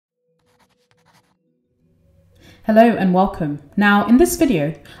Hello and welcome. Now in this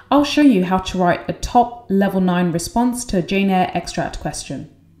video, I'll show you how to write a top level 9 response to a Jane Eyre extract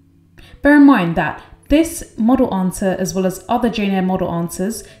question. Bear in mind that this model answer as well as other Jane Eyre model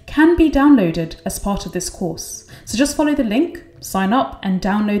answers can be downloaded as part of this course. So just follow the link, sign up and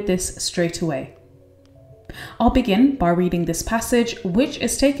download this straight away. I'll begin by reading this passage, which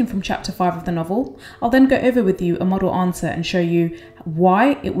is taken from chapter 5 of the novel. I'll then go over with you a model answer and show you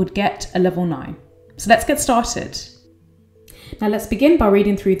why it would get a level 9. So let's get started. Now let's begin by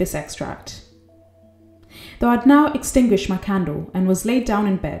reading through this extract. Though I'd now extinguished my candle and was laid down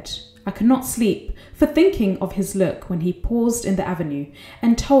in bed, I could not sleep for thinking of his look when he paused in the avenue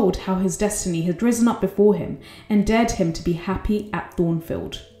and told how his destiny had risen up before him and dared him to be happy at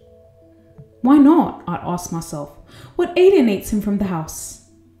Thornfield. Why not? I'd ask myself. What alienates him from the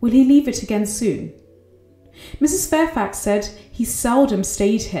house? Will he leave it again soon? Mrs. Fairfax said he seldom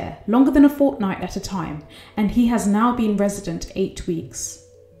stayed here longer than a fortnight at a time, and he has now been resident 8 weeks.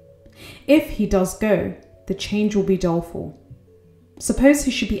 If he does go, the change will be doleful. Suppose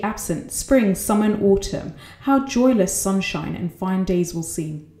he should be absent spring, summer and autumn, how joyless sunshine and fine days will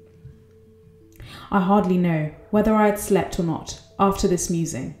seem. I hardly know whether I had slept or not after this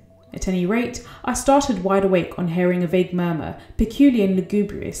musing. At any rate, I started wide awake on hearing a vague murmur, peculiar and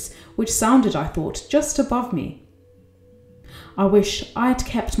lugubrious, which sounded, I thought, just above me. I wish I had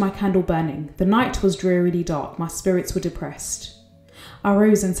kept my candle burning. The night was drearily dark, my spirits were depressed. I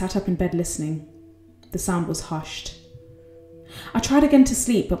rose and sat up in bed listening. The sound was hushed. I tried again to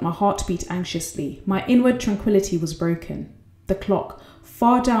sleep, but my heart beat anxiously. My inward tranquillity was broken. The clock,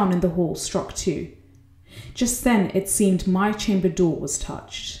 far down in the hall, struck 2. Just then it seemed my chamber door was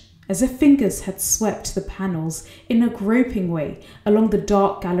touched, as if fingers had swept the panels in a groping way along the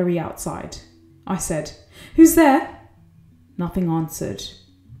dark gallery outside. I said, "Who's there?" Nothing answered.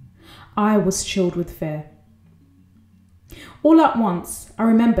 I was chilled with fear. All at once, I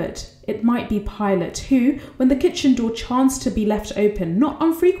remembered it might be Pilot, who, when the kitchen door chanced to be left open, not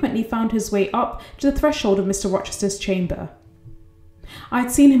unfrequently found his way up to the threshold of Mr. Rochester's chamber. I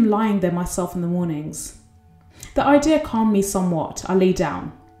had seen him lying there myself in the mornings. The idea calmed me somewhat. I lay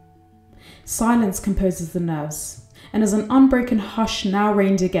down. Silence composes the nerves, and as an unbroken hush now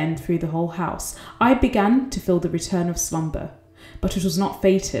reigned again through the whole house, I began to feel the return of slumber, but it was not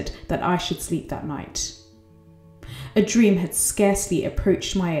fated that I should sleep that night. A dream had scarcely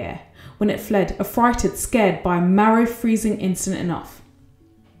approached my ear when it fled, affrighted, scared by a marrow-freezing instant enough.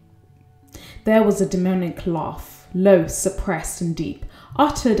 There was a demonic laugh, low, suppressed and deep,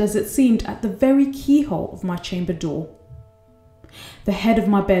 uttered as it seemed at the very keyhole of my chamber door. The head of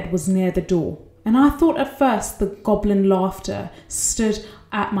my bed was near the door, and I thought at first the goblin laughter stood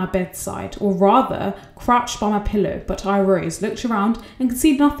at my bedside, or rather crouched by my pillow, but I rose, looked around, and could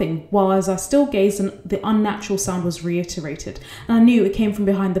see nothing, while as I still gazed the unnatural sound was reiterated, and I knew it came from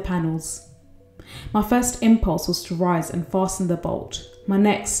behind the panels. My first impulse was to rise and fasten the bolt, my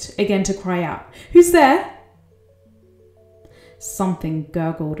next again to cry out, "Who's there?" Something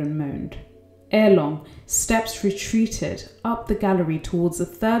gurgled and moaned. Ere long, steps retreated up the gallery towards the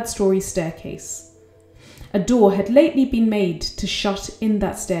 3rd-story staircase. A door had lately been made to shut in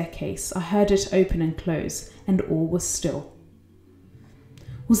that staircase. I heard it open and close, and all was still.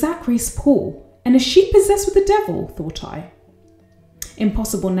 Was that Grace Poole? And is she possessed with the devil? Thought I.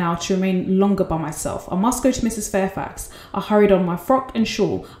 Impossible now to remain longer by myself. I must go to Mrs. Fairfax. I hurried on my frock and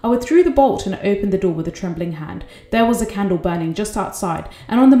shawl. I withdrew the bolt and opened the door with a trembling hand. There was a candle burning just outside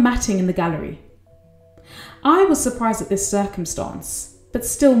and on the matting in the gallery. I was surprised at this circumstance, but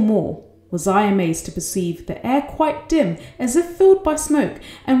still more was I amazed to perceive the air quite dim, as if filled by smoke,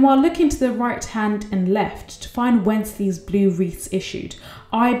 and while looking to the right hand and left to find whence these blue wreaths issued,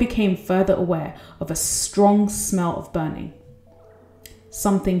 I became further aware of a strong smell of burning.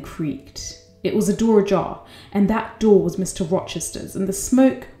 Something creaked. It was a door ajar, and that door was Mr. Rochester's, and the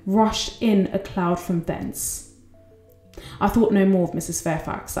smoke rushed in a cloud from thence. I thought no more of Mrs.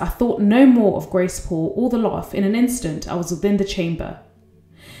 Fairfax. I thought no more of Grace Poole or the laugh. In an instant, I was within the chamber.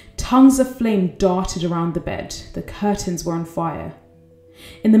 Tongues of flame darted around the bed. The curtains were on fire.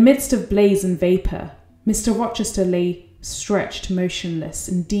 In the midst of blaze and vapour, Mr. Rochester lay stretched motionless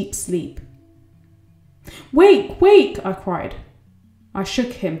in deep sleep. "Wake, wake!" I cried. I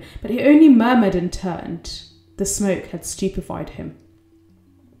shook him, but he only murmured and turned. The smoke had stupefied him.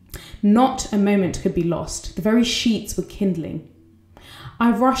 Not a moment could be lost. The very sheets were kindling.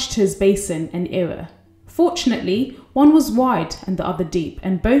 I rushed to his basin and ewer. Fortunately, one was wide and the other deep,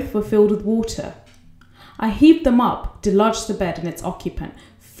 and both were filled with water. I heaved them up, deluged the bed and its occupant,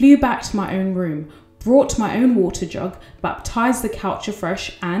 flew back to my own room, brought my own water jug, baptized the couch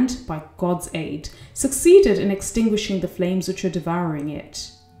afresh, and, by God's aid, succeeded in extinguishing the flames which were devouring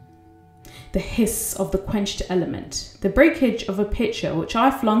it. The hiss of the quenched element, the breakage of a pitcher which I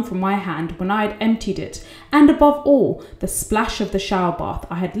flung from my hand when I had emptied it, and above all, the splash of the shower bath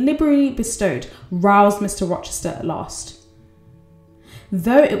I had liberally bestowed, roused Mr. Rochester at last.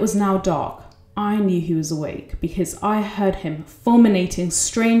 Though it was now dark, I knew he was awake, because I heard him fulminating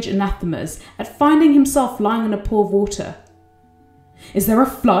strange anathemas at finding himself lying in a pool of water. "Is there a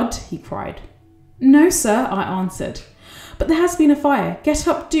flood?" he cried. "No, sir," I answered. "But there has been a fire. Get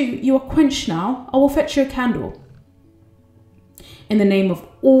up, do. You are quenched now. I will fetch you a candle." "In the name of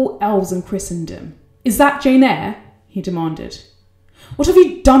all elves in Christendom, is that Jane Eyre?" he demanded. "What have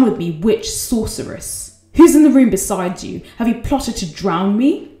you done with me, witch, sorceress? Who's in the room besides you? Have you plotted to drown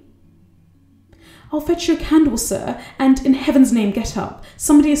me?" "I'll fetch you a candle, sir, and in heaven's name get up.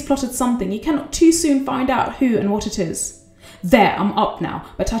 Somebody has plotted something. You cannot too soon find out who and what it is." "There, I'm up now,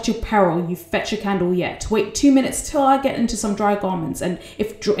 but at your peril you fetch a candle yet. Wait 2 minutes till I get into some dry garments, and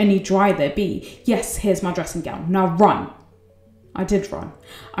if any dry there be, yes, here's my dressing gown. Now run." I did run.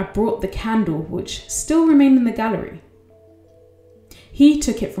 I brought the candle, which still remained in the gallery. He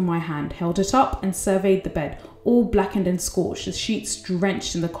took it from my hand, held it up, and surveyed the bed, all blackened and scorched, the sheets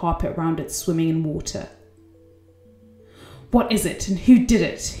drenched and the carpet round it swimming in water. "What is it, and who did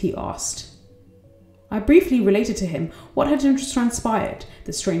it?" he asked. I briefly related to him what had just transpired,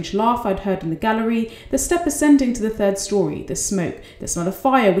 the strange laugh I'd heard in the gallery, the step ascending to the 3rd story, the smoke, the smell of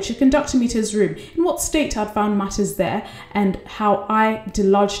fire which had conducted me to his room, in what state I'd found matters there, and how I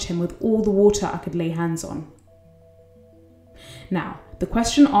deluged him with all the water I could lay hands on. Now, the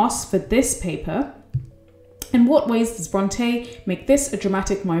question asks for this paper: in what ways does Bronte make this a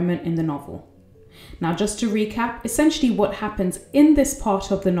dramatic moment in the novel? Now, just to recap, essentially what happens in this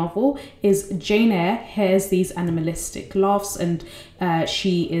part of the novel is Jane Eyre hears these animalistic laughs and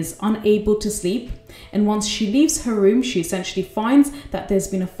she is unable to sleep. And once she leaves her room, she essentially finds that there's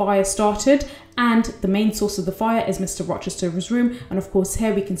been a fire started, and the main source of the fire is Mr. Rochester's room. And of course,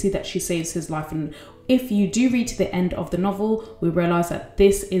 here we can see that she saves his life. And if you do read to the end of the novel, we realize that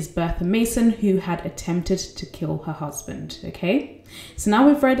this is Bertha Mason, who had attempted to kill her husband. Okay, so now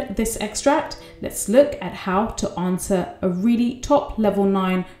we've read this extract, let's look at how to answer a really top level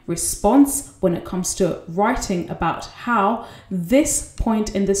 9 response when it comes to writing about how this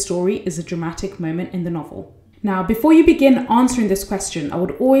point in the story is a dramatic moment in the novel. Now, before you begin answering this question, I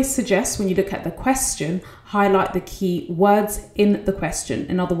would always suggest when you look at the question, highlight the key words in the question.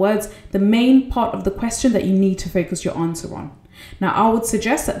 In other words, the main part of the question that you need to focus your answer on. Now, I would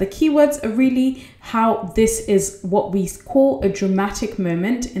suggest that the keywords are really how this is what we call a dramatic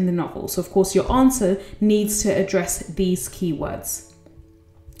moment in the novel. So, of course, your answer needs to address these keywords.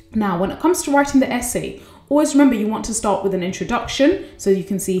 Now, when it comes to writing the essay, always remember you want to start with an introduction. So you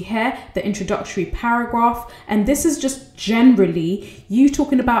can see here the introductory paragraph, and this is just generally you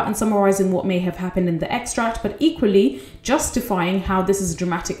talking about and summarizing what may have happened in the extract, but equally justifying how this is a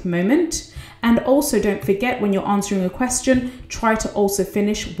dramatic moment. And also don't forget, when you're answering a question, try to also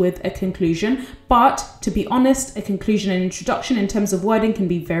finish with a conclusion. But to be honest, a conclusion and introduction in terms of wording can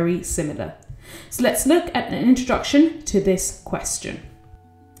be very similar. So let's look at an introduction to this question.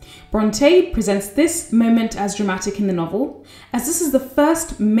 Bronte presents this moment as dramatic in the novel, as this is the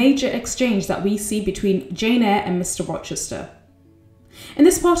first major exchange that we see between Jane Eyre and Mr. Rochester. In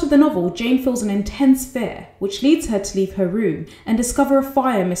this part of the novel, Jane feels an intense fear, which leads her to leave her room and discover a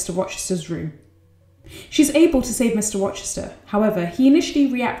fire in Mr. Rochester's room. She's able to save Mr. Rochester, however, he initially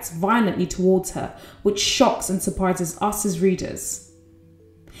reacts violently towards her, which shocks and surprises us as readers.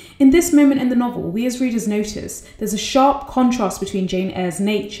 In this moment in the novel, we as readers notice there's a sharp contrast between Jane Eyre's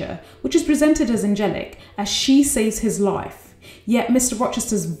nature, which is presented as angelic, as she saves his life, yet Mr.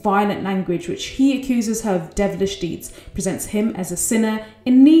 Rochester's violent language, which he accuses her of devilish deeds, presents him as a sinner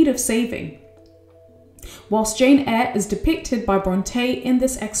in need of saving. Whilst Jane Eyre is depicted by Bronte in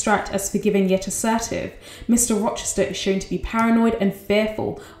this extract as forgiving yet assertive, Mr. Rochester is shown to be paranoid and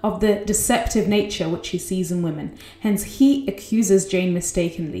fearful of the deceptive nature which he sees in women, hence he accuses Jane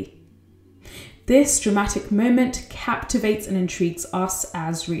mistakenly. This dramatic moment captivates and intrigues us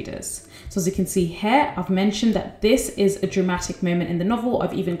as readers. So as you can see here, I've mentioned that this is a dramatic moment in the novel.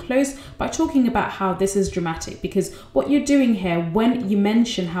 I've even closed by talking about how this is dramatic, because what you're doing here when you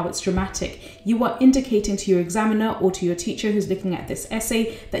mention how it's dramatic, you are indicating to your examiner or to your teacher who's looking at this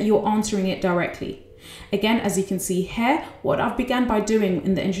essay that you're answering it directly. Again, as you can see here, what I've begun by doing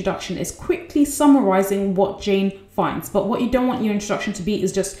in the introduction is quickly summarizing what Jane finds. But what you don't want your introduction to be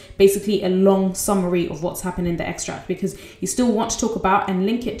is just basically a long summary of what's happened in the extract, because you still want to talk about and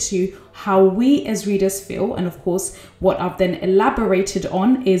link it to how we as readers feel. And of course, what I've then elaborated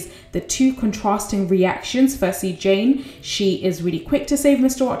on is the two contrasting reactions. Firstly, Jane, she is really quick to save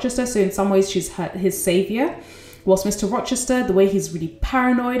Mr. Rochester. So in some ways, she's his savior. Whilst Mr. Rochester, the way he's really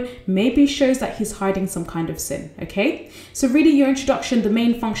paranoid, maybe shows that he's hiding some kind of sin, okay? So really your introduction, the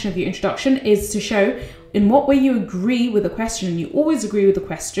main function of your introduction is to show in what way you agree with the question, and you always agree with the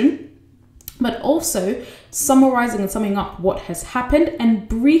question, but also summarizing and summing up what has happened and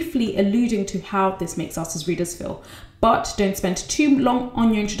briefly alluding to how this makes us as readers feel. But don't spend too long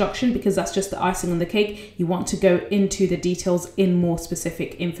on your introduction, because that's just the icing on the cake. You want to go into the details in more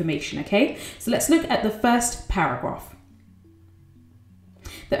specific information, okay? So let's look at the first paragraph.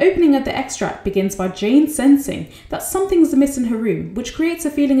 The opening of the extract begins by Jane sensing that something's amiss in her room, which creates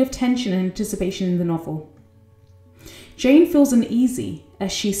a feeling of tension and anticipation in the novel. Jane feels uneasy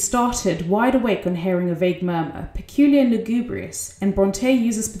as she started wide awake on hearing a vague murmur, peculiar and lugubrious, and Bronte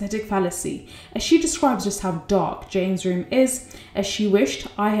uses pathetic fallacy as she describes just how dark Jane's room is, as she wished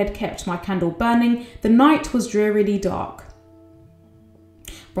I had kept my candle burning. The night was drearily dark.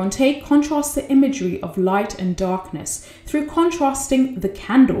 Bronte contrasts the imagery of light and darkness through contrasting the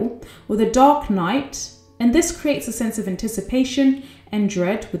candle with a dark night, and this creates a sense of anticipation and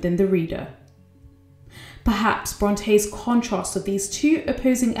dread within the reader. Perhaps Bronte's contrast of these two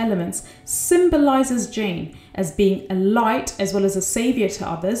opposing elements symbolizes Jane as being a light as well as a savior to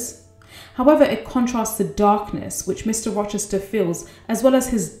others. However, it contrasts the darkness which Mr. Rochester feels, as well as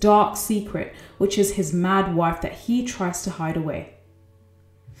his dark secret, which is his mad wife that he tries to hide away.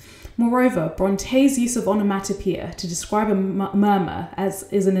 Moreover, Bronte's use of onomatopoeia to describe a murmur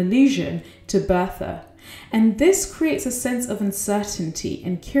is an allusion to Bertha, and this creates a sense of uncertainty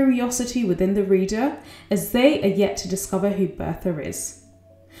and curiosity within the reader as they are yet to discover who Bertha is.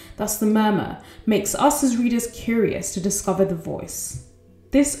 Thus, the murmur makes us as readers curious to discover the voice.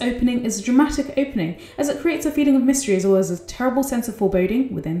 This opening is a dramatic opening as it creates a feeling of mystery as well as a terrible sense of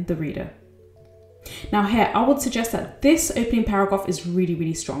foreboding within the reader. Now here, I would suggest that this opening paragraph is really,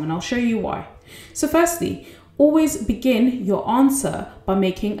 really strong, and I'll show you why. So firstly, always begin your answer by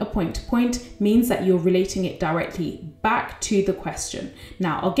making a point. Point means that you're relating it directly back to the question.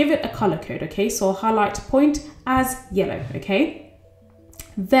 Now, I'll give it a color code, okay? So I'll highlight point as yellow, okay?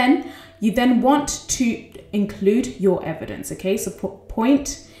 Then you then want to include your evidence, okay? So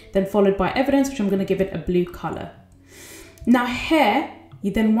point, then followed by evidence, which I'm going to give it a blue color. Now here, you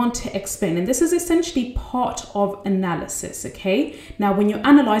then want to explain, and this is essentially part of analysis, okay? Now, when you're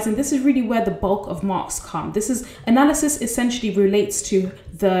analyzing, this is really where the bulk of marks come. Analysis essentially relates to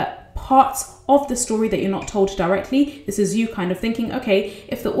the parts of the story that you're not told directly. This is you kind of thinking, okay,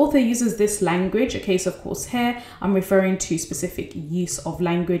 if the author uses this language, okay, so of course here, I'm referring to specific use of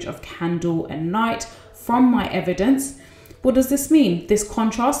language of candle and night from my evidence. What does this mean? This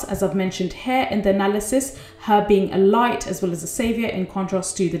contrast, as I've mentioned here in the analysis, her being a light as well as a savior in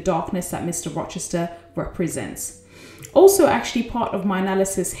contrast to the darkness that Mr. Rochester represents. Also, actually part of my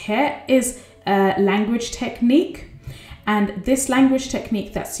analysis here is a language technique. And this language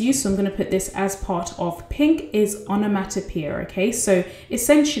technique that's used, so I'm going to put this as part of pink, is onomatopoeia, okay? So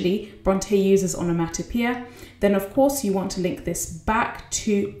essentially, Bronte uses onomatopoeia. Then of course you want to link this back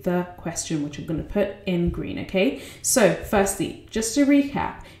to the question, which I'm going to put in green, okay? So firstly, just to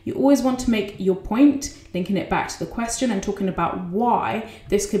recap, you always want to make your point, linking it back to the question and talking about why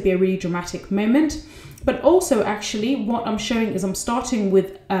this could be a really dramatic moment. But also actually what I'm showing is I'm starting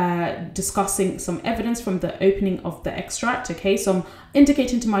with discussing some evidence from the opening of the extract, okay? So I'm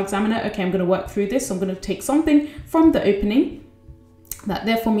indicating to my examiner, okay, I'm going to work through this. So I'm going to take something from the opening. That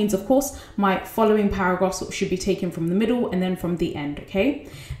therefore means, of course, my following paragraphs should be taken from the middle and then from the end, okay?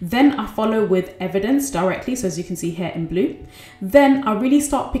 Then I follow with evidence directly, so as you can see here in blue. Then I really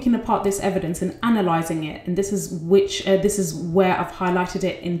start picking apart this evidence and analyzing it, and this is where I've highlighted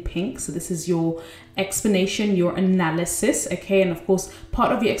it in pink. So this is your explanation, your analysis, okay? And of course,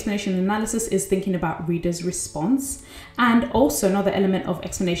 part of your explanation and analysis is thinking about reader's response. And also another element of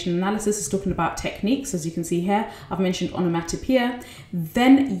explanation and analysis is talking about techniques. As you can see here, I've mentioned onomatopoeia.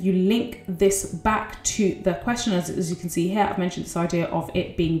 Then you link this back to the question. As you can see here, I've mentioned this idea of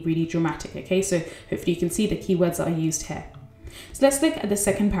it being really dramatic, okay? So hopefully you can see the keywords that are used here. So let's look at the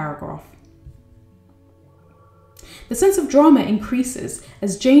second paragraph. The sense of drama increases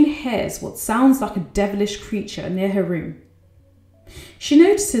as Jane hears what sounds like a devilish creature near her room. She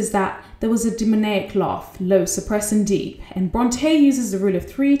notices that there was a demoniac laugh, low, suppressed and deep, and Bronte uses the rule of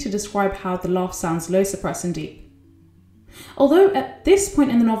 3 to describe how the laugh sounds low, suppressed and deep. Although at this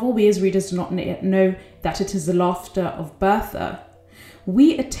point in the novel, we as readers do not yet know that it is the laughter of Bertha,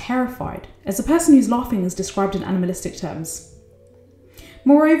 we are terrified as the person who's laughing is described in animalistic terms.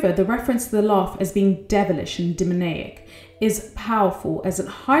 Moreover, the reference to the laugh as being devilish and demoniac is powerful as it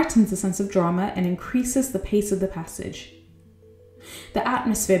heightens the sense of drama and increases the pace of the passage. The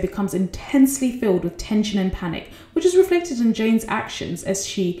atmosphere becomes intensely filled with tension and panic, which is reflected in Jane's actions as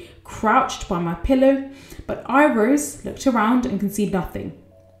she crouched by my pillow, but I rose, looked around and could see nothing.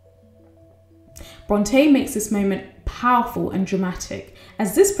 Bronte makes this moment powerful and dramatic,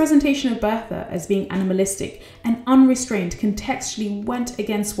 as this presentation of Bertha as being animalistic and unrestrained contextually went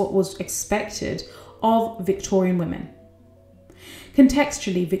against what was expected of Victorian women.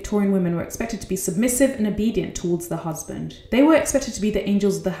 Contextually, Victorian women were expected to be submissive and obedient towards their husband. They were expected to be the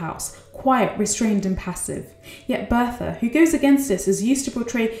angels of the house, quiet, restrained and passive. Yet Bertha, who goes against this, is used to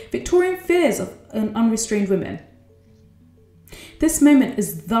portray Victorian fears of unrestrained women. This moment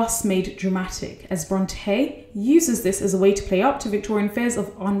is thus made dramatic, as Bronte uses this as a way to play up to Victorian fears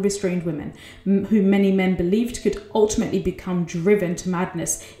of unrestrained women, who many men believed could ultimately become driven to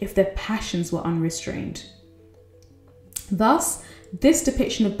madness if their passions were unrestrained. Thus, this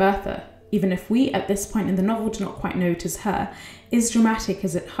depiction of Bertha, even if we at this point in the novel do not quite know it is her, is dramatic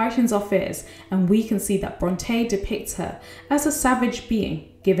as it heightens our fears, and we can see that Bronte depicts her as a savage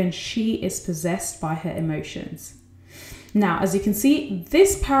being, given she is possessed by her emotions. Now, as you can see,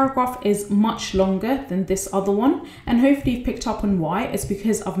 this paragraph is much longer than this other one, and hopefully you've picked up on why. It's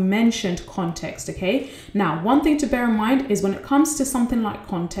because I've mentioned context, okay? Now, one thing to bear in mind is when it comes to something like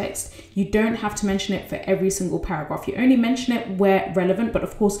context, you don't have to mention it for every single paragraph. You only mention it where relevant, but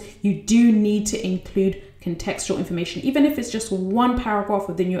of course, you do need to include contextual information. Even if it's just one paragraph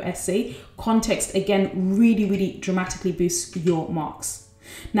within your essay, context, again, really dramatically boosts your marks.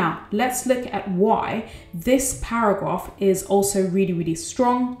 Now, let's look at why this paragraph is also really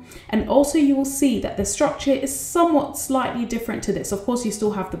strong. And also you will see that the structure is somewhat slightly different to this. Of course, you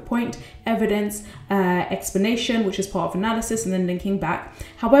still have the point, evidence, explanation, which is part of analysis, and then linking back.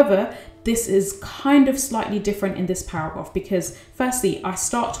 However, this is kind of slightly different in this paragraph because firstly, I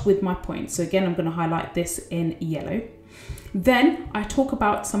start with my point. So again, I'm going to highlight this in yellow. Then I talk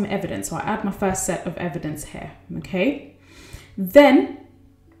about some evidence. So I add my first set of evidence here, okay?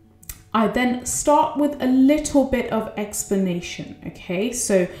 I then start with a little bit of explanation, okay?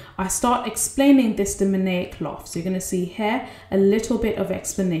 So I start explaining this demoniac laugh. So you're going to see here a little bit of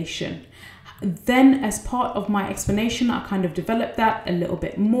explanation. Then as part of my explanation, I kind of develop that a little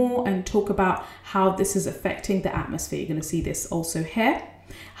bit more and talk about how this is affecting the atmosphere. You're going to see this also here.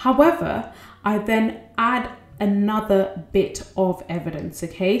 However, I then add another bit of evidence,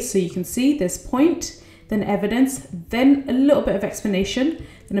 okay? So you can see there's point, then evidence, then a little bit of explanation,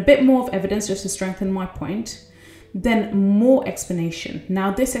 then a bit more of evidence just to strengthen my point, then more explanation.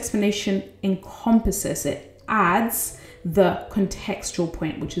 Now this explanation encompasses, it adds the contextual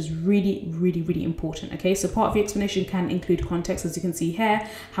point, which is really important, okay? So part of the explanation can include context, as you can see here,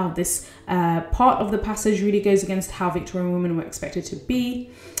 how this part of the passage really goes against how Victorian women were expected to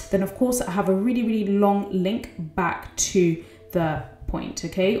be. Then of course I have a really long link back to the point,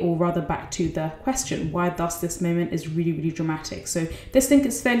 okay, or rather back to the question, why thus this moment is really dramatic. So this link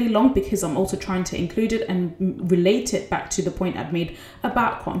is fairly long because I'm also trying to include it and relate it back to the point I'd made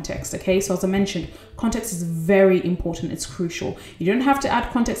about context, okay? So as I mentioned, context is very important, it's crucial. You don't have to add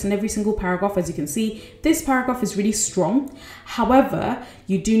context in every single paragraph. As you can see, this paragraph is really strong. However,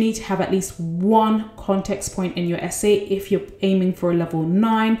 you do need to have at least one context point in your essay if you're aiming for a level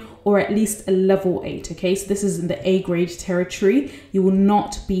 9 or at least a level 8, okay? So this is in the A grade territory. You will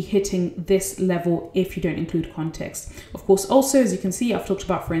not be hitting this level if you don't include context. Of course, also, as you can see, I've talked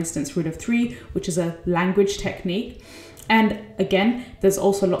about, for instance, rule of 3, which is a language technique. And again, there's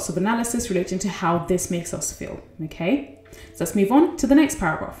also lots of analysis relating to how this makes us feel, okay? So let's move on to the next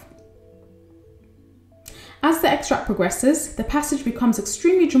paragraph. As the extract progresses, the passage becomes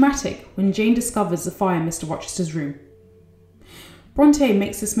extremely dramatic when Jane discovers the fire in Mr. Rochester's room. Bronte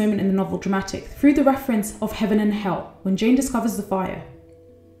makes this moment in the novel dramatic through the reference of heaven and hell when Jane discovers the fire.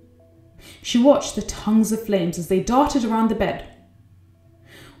 She watched the tongues of flames as they darted around the bed.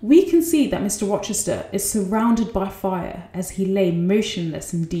 We can see that Mr. Rochester is surrounded by fire as he lay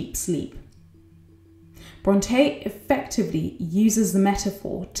motionless in deep sleep. Bronte effectively uses the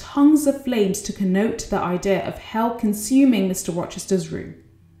metaphor tongues of flames to connote the idea of hell consuming Mr. Rochester's room.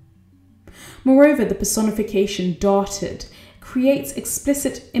 Moreover, the personification darted creates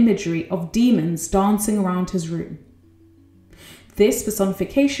explicit imagery of demons dancing around his room. This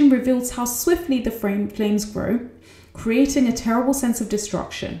personification reveals how swiftly the flames grow, creating a terrible sense of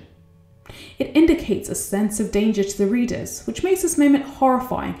destruction. It indicates a sense of danger to the readers, which makes this moment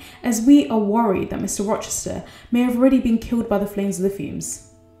horrifying as we are worried that Mr. Rochester may have already been killed by the flames of the fumes.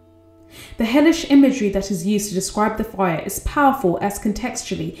 The hellish imagery that is used to describe the fire is powerful as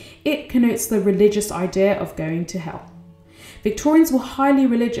contextually it connotes the religious idea of going to hell. Victorians were highly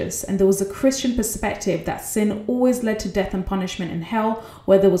religious, and there was a Christian perspective that sin always led to death and punishment in hell,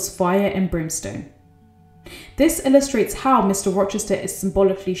 where there was fire and brimstone. This illustrates how Mr. Rochester is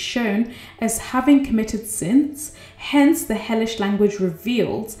symbolically shown as having committed sins, hence the hellish language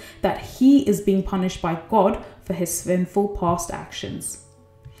reveals that he is being punished by God for his sinful past actions.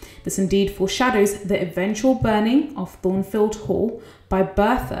 This indeed foreshadows the eventual burning of Thornfield Hall by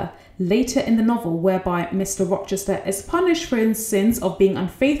Bertha later in the novel, whereby Mr. Rochester is punished for his sins of being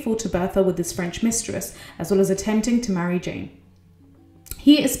unfaithful to Bertha with his French mistress, as well as attempting to marry Jane.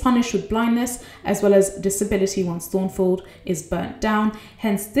 He is punished with blindness as well as disability once Thornfield is burnt down.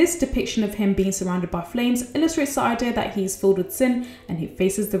 Hence, this depiction of him being surrounded by flames illustrates the idea that he is filled with sin and he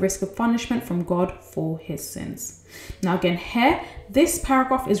faces the risk of punishment from God for his sins. Now again, here, this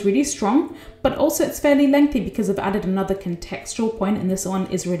paragraph is really strong, but also it's fairly lengthy because I've added another contextual point, and this one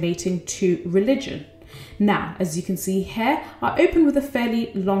is relating to religion. Now, as you can see here, I open with a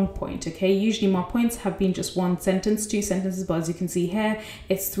fairly long point, okay? Usually my points have been just one sentence, two sentences, but as you can see here,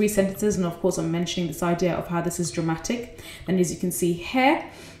 it's 3 sentences. And of course, I'm mentioning this idea of how this is dramatic. And as you can see here,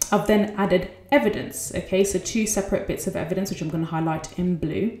 I've then added evidence, okay? So 2 separate bits of evidence, which I'm going to highlight in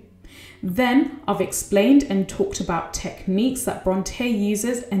blue. Then I've explained and talked about techniques that Bronte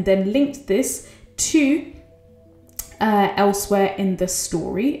uses, and then linked this to elsewhere in the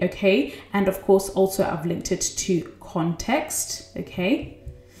story, okay? And of course, also I've linked it to context, okay?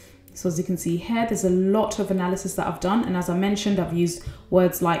 So as you can see here, there's a lot of analysis that I've done. And as I mentioned, I've used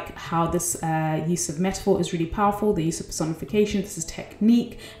words like how this use of metaphor is really powerful, the use of personification, this is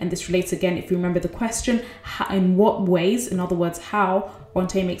technique. And this relates again, if you remember the question, in what ways, in other words, how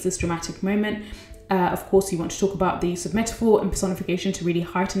Bronte makes this dramatic moment. Of course, you want to talk about the use of metaphor and personification to really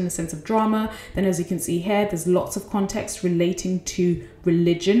heighten the sense of drama. Then as you can see here, there's lots of context relating to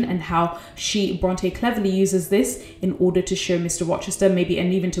religion and how Bronte cleverly uses this in order to show Mr. Rochester, maybe,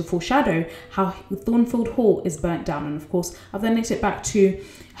 and even to foreshadow how Thornfield Hall is burnt down. And of course, I've then linked it back to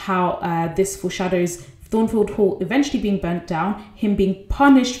how this foreshadows Thornfield Hall eventually being burnt down, him being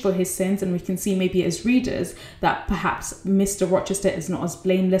punished for his sins, and we can see maybe as readers that perhaps Mr. Rochester is not as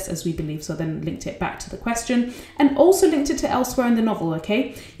blameless as we believe. So then linked it back to the question and also linked it to elsewhere in the novel,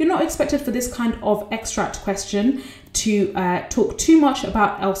 okay? You're not expected for this kind of extract question to talk too much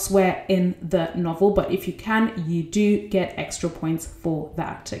about elsewhere in the novel, but if you can, you do get extra points for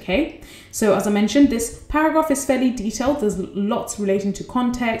that, okay? So as I mentioned, this paragraph is fairly detailed. There's lots relating to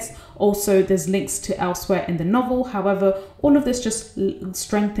context. Also, there's links to elsewhere in the novel. However, all of this just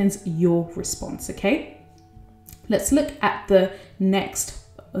strengthens your response, okay? Let's look at the next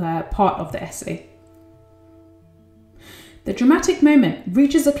part of the essay. The dramatic moment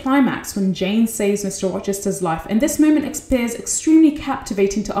reaches a climax when Jane saves Mr. Rochester's life, and this moment appears extremely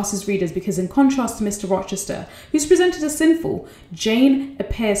captivating to us as readers because in contrast to Mr. Rochester, who's presented as sinful, Jane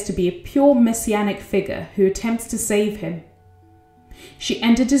appears to be a pure messianic figure who attempts to save him. She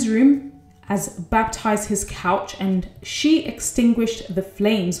entered his room, as baptized his couch, and she extinguished the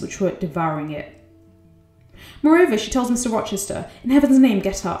flames which were devouring it. Moreover, she tells Mr. Rochester, "In heaven's name,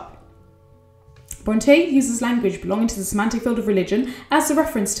 get up." Bronte uses language belonging to the semantic field of religion as a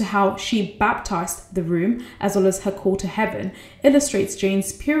reference to how she baptized the room, as well as her call to heaven, illustrates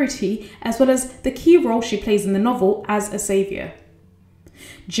Jane's purity, as well as the key role she plays in the novel as a saviour.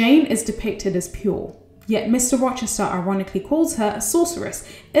 Jane is depicted as pure, yet Mr. Rochester ironically calls her a sorceress,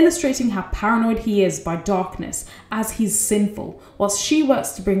 illustrating how paranoid he is by darkness as he's sinful, whilst she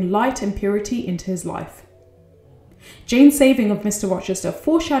works to bring light and purity into his life. Jane's saving of Mr. Rochester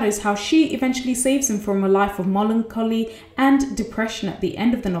foreshadows how she eventually saves him from a life of melancholy and depression at the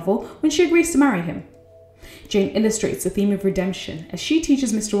end of the novel when she agrees to marry him. Jane illustrates the theme of redemption as she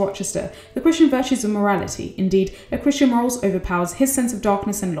teaches Mr. Rochester the Christian virtues of morality. Indeed, a Christian morals overpowers his sense of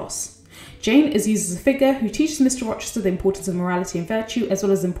darkness and loss. Jane is used as a figure who teaches Mr. Rochester the importance of morality and virtue, as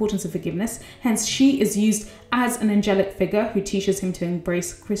well as the importance of forgiveness. Hence, she is used as an angelic figure who teaches him to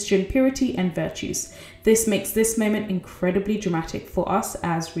embrace Christian purity and virtues. This makes this moment incredibly dramatic for us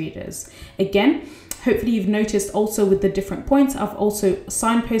as readers. Again, hopefully you've noticed also with the different points, I've also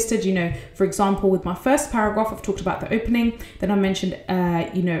signposted, for example, with my first paragraph, I've talked about the opening, then I mentioned,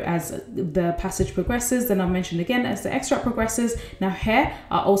 as the passage progresses, then I mentioned again as the extract progresses. Now here,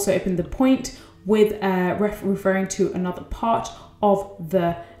 I also opened the point with referring to another part of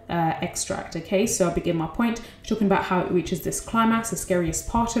the extract. Okay, so I'll begin my point talking about how it reaches this climax, the scariest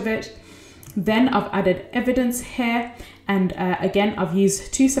part of it. Then I've added evidence here, and again I've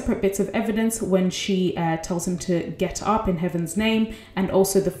used two separate bits of evidence when she tells him to get up in heaven's name, and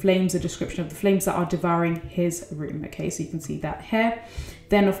also the flames, a description of the flames that are devouring his room. Okay, so you can see that here.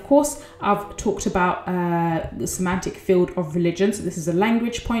 Then of course I've talked about the semantic field of religion, so this is a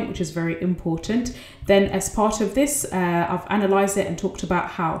language point which is very important. Then as part of this I've analysed it and talked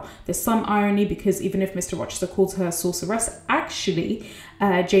about how there's some irony, because even if Mr. Rochester calls her a sorceress, actually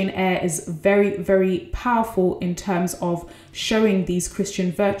Jane Eyre is very, very powerful in terms of showing these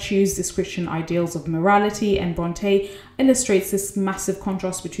Christian virtues, these Christian ideals of morality, and Bronte illustrates this massive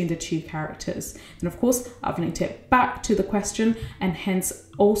contrast between the two characters. And of course, I've linked it back to the question and hence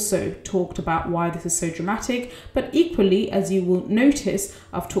also talked about why this is so dramatic. But equally, as you will notice,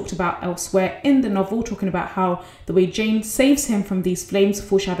 I've talked about elsewhere in the novel, talking about how the way Jane saves him from these flames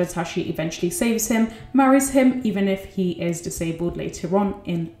foreshadows how she eventually saves him, marries him, even if he is disabled later on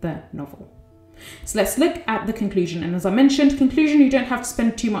in the novel. So let's look at the conclusion. And as I mentioned, conclusion, you don't have to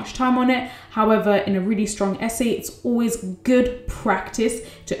spend too much time on it. However, in a really strong essay, it's always good practice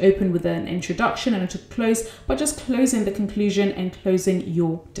to open with an introduction and to close by just closing the conclusion and closing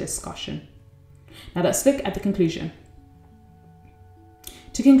your discussion. Now let's look at the conclusion.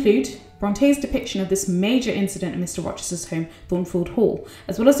 To conclude, Bronte's depiction of this major incident in Mr. Rochester's home, Thornfield Hall,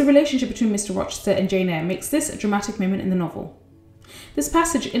 as well as the relationship between Mr. Rochester and Jane Eyre, makes this a dramatic moment in the novel. This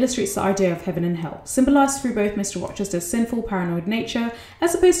passage illustrates the idea of heaven and hell, symbolised through both Mr. Rochester's sinful, paranoid nature,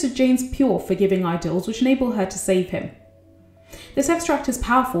 as opposed to Jane's pure, forgiving ideals which enable her to save him. This extract is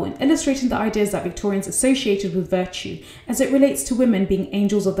powerful in illustrating the ideas that Victorians associated with virtue, as it relates to women being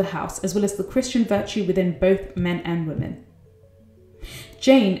angels of the house, as well as the Christian virtue within both men and women.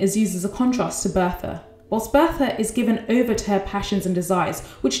 Jane is used as a contrast to Bertha. Whilst Bertha is given over to her passions and desires,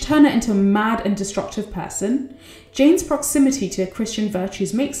 which turn her into a mad and destructive person, Jane's proximity to her Christian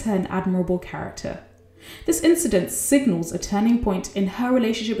virtues makes her an admirable character. This incident signals a turning point in her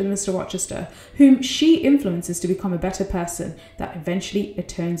relationship with Mr. Rochester, whom she influences to become a better person that eventually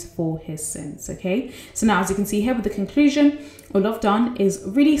atones for his sins. Okay, so now as you can see here with the conclusion, all I've done is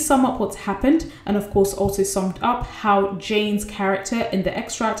really sum up what's happened, and of course also summed up how Jane's character in the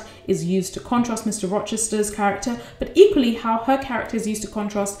extract is used to contrast Mr. Rochester's character, but equally how her character is used to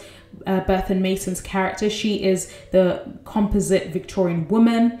contrast Bertha Mason's character. She is the composite Victorian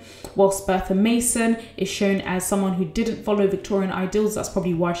woman, whilst Bertha Mason is shown as someone who didn't follow Victorian ideals. That's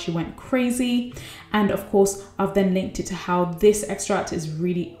probably why she went crazy. And of course, I've then linked it to how this extract is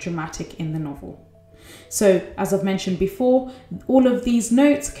really dramatic in the novel. So as I've mentioned before, all of these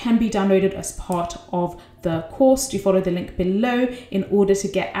notes can be downloaded as part of the course. Do follow the link below in order to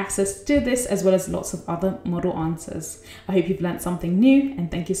get access to this, as well as lots of other model answers. I hope you've learned something new,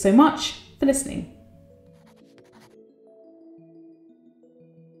 and thank you so much for listening.